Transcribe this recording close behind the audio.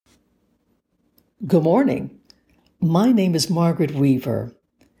Good morning. My name is Margaret Weaver.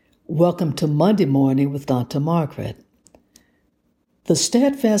 Welcome to Monday Morning with Dr. Margaret. The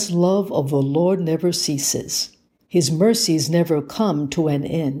steadfast love of the Lord never ceases. His mercies never come to an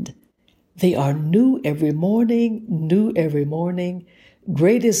end. They are new every morning, new every morning.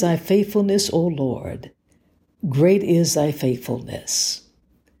 Great is thy faithfulness, O Lord. Great is thy faithfulness.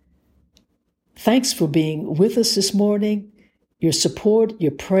 Thanks for being with us this morning. Your support,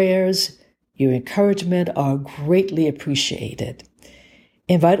 your prayers, your encouragement are greatly appreciated.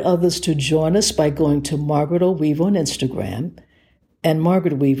 Invite others to join us by going to Margaret O. Weaver on Instagram and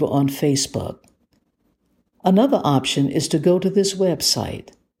Margaret Weaver on Facebook. Another option is to go to this website,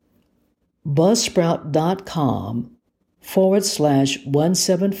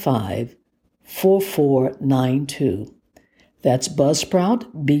 buzzsprout.com/175-4492. That's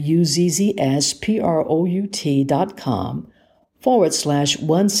Buzzsprout,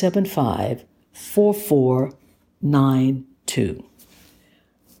 BUZZSPROUT.com/175-4492.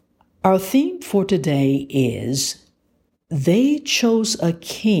 Our theme for today is, They chose a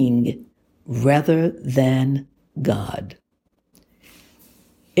king rather than God.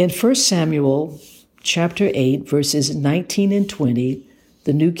 In 1 Samuel chapter 8, verses 19 and 20,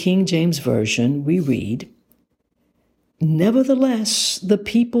 the New King James Version, we read, Nevertheless, the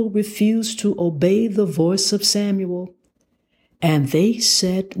people refused to obey the voice of Samuel, and they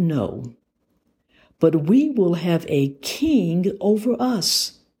said no. But we will have a king over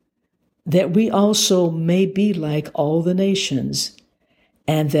us, that we also may be like all the nations,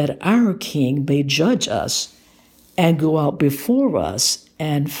 and that our king may judge us and go out before us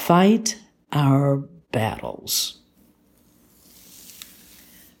and fight our battles.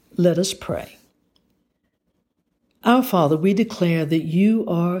 Let us pray. Our Father, we declare that you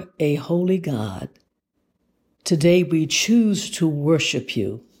are a holy God. Today we choose to worship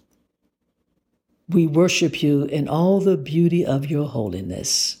you. We worship you in all the beauty of your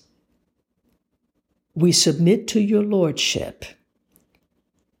holiness. We submit to your lordship.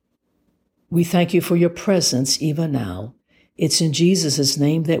 We thank you for your presence even now. It's in Jesus'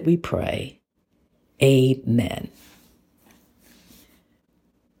 name that we pray. Amen.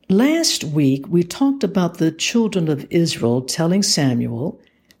 Last week, we talked about the children of Israel telling Samuel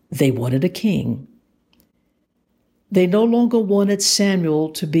they wanted a king. They no longer wanted Samuel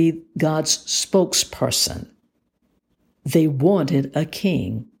to be God's spokesperson. They wanted a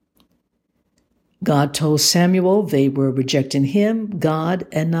king. God told Samuel they were rejecting him, God,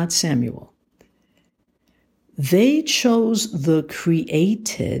 and not Samuel. They chose the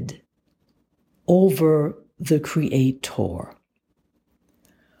created over the creator.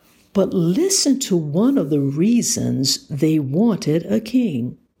 But listen to one of the reasons they wanted a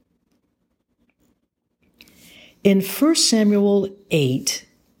king. In 1 Samuel 8,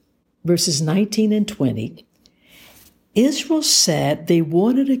 verses 19 and 20, Israel said they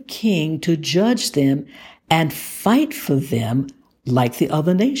wanted a king to judge them and fight for them like the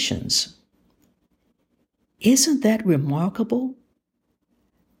other nations. Isn't that remarkable?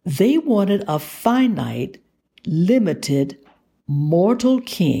 They wanted a finite, limited, mortal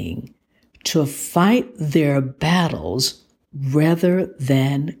king to fight their battles rather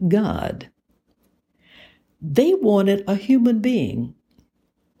than God. They wanted a human being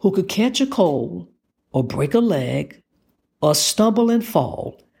who could catch a cold or break a leg or stumble and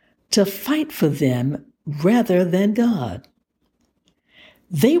fall to fight for them rather than God.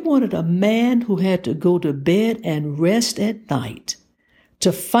 They wanted a man who had to go to bed and rest at night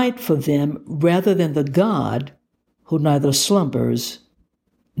to fight for them rather than the God who neither slumbers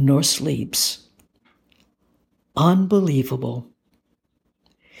nor sleeps. Unbelievable.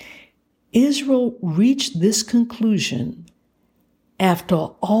 Israel reached this conclusion after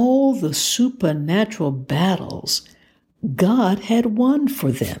all the supernatural battles God had won for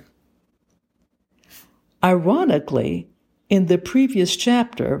them. Ironically, in the previous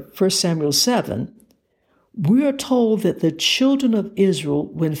chapter, 1 Samuel 7, we are told that the children of Israel,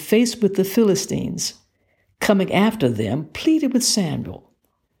 when faced with the Philistines coming after them, pleaded with Samuel,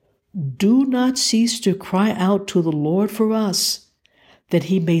 Do not cease to cry out to the Lord for us, that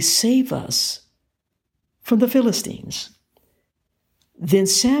he may save us from the Philistines. Then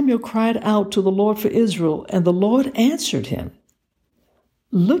Samuel cried out to the Lord for Israel, and the Lord answered him.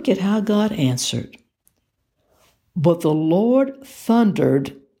 Look at how God answered. But the Lord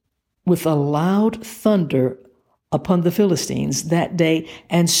thundered with a loud thunder upon the Philistines that day,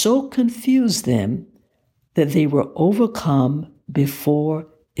 and so confused them that they were overcome before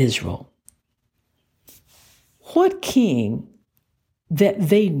Israel. What king that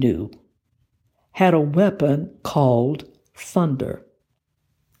they knew had a weapon called thunder?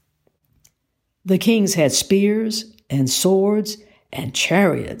 The kings had spears and swords and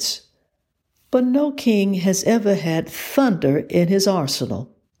chariots, but no king has ever had thunder in his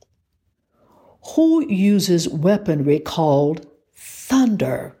arsenal. Who uses weaponry called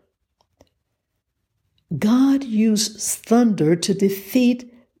thunder? God used thunder to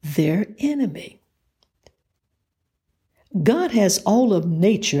defeat their enemy. God has all of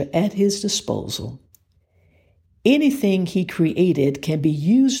nature at his disposal. Anything he created can be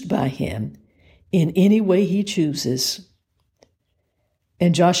used by him in any way he chooses.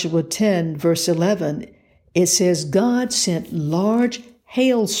 In Joshua 10, verse 11, it says, God sent large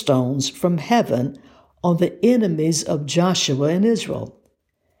hailstones from heaven on the enemies of Joshua and Israel.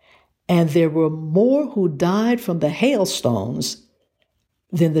 And there were more who died from the hailstones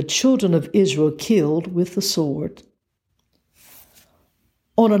than the children of Israel killed with the sword.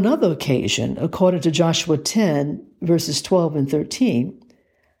 On another occasion, according to Joshua 10, verses 12 and 13,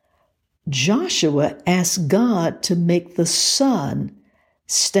 Joshua asked God to make the sun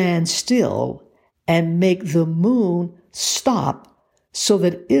stand still and make the moon stop so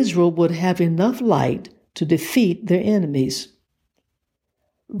that Israel would have enough light to defeat their enemies.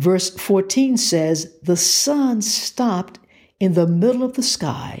 Verse 14 says, the sun stopped in the middle of the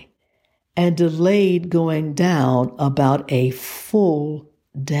sky and delayed going down about a full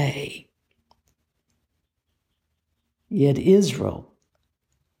day. Yet Israel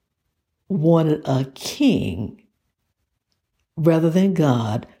wanted a king rather than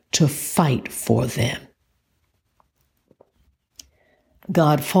God to fight for them.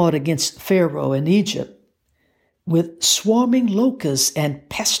 God fought against Pharaoh in Egypt with swarming locusts and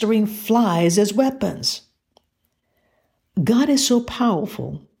pestering flies as weapons. God is so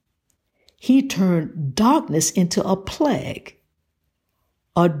powerful, he turned darkness into a plague,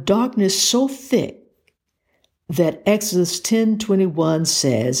 a darkness so thick that Exodus 10:21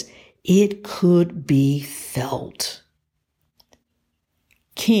 says it could be felt.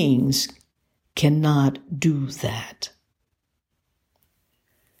 Kings cannot do that.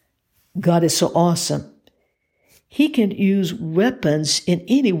 God is so awesome. He can use weapons in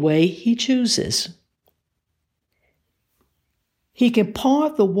any way he chooses. He can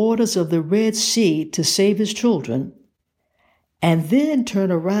part the waters of the Red Sea to save his children, and then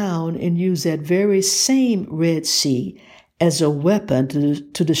turn around and use that very same Red Sea as a weapon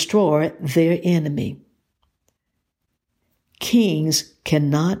to destroy their enemy. Kings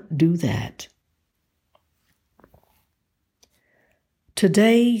cannot do that.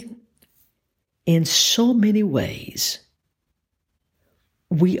 Today, in so many ways,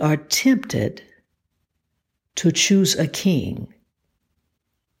 we are tempted to choose a king,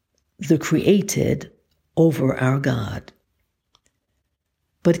 the created, over our God.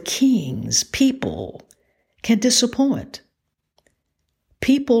 But kings, people, can disappoint.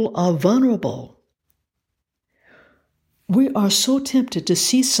 People are vulnerable. We are so tempted to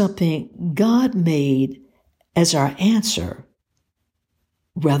see something God made as our answer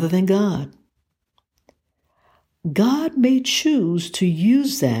rather than God. God may choose to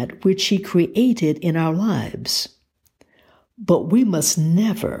use that which he created in our lives, but we must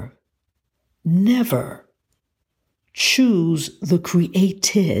never, never choose the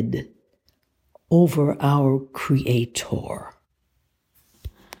created over our Creator.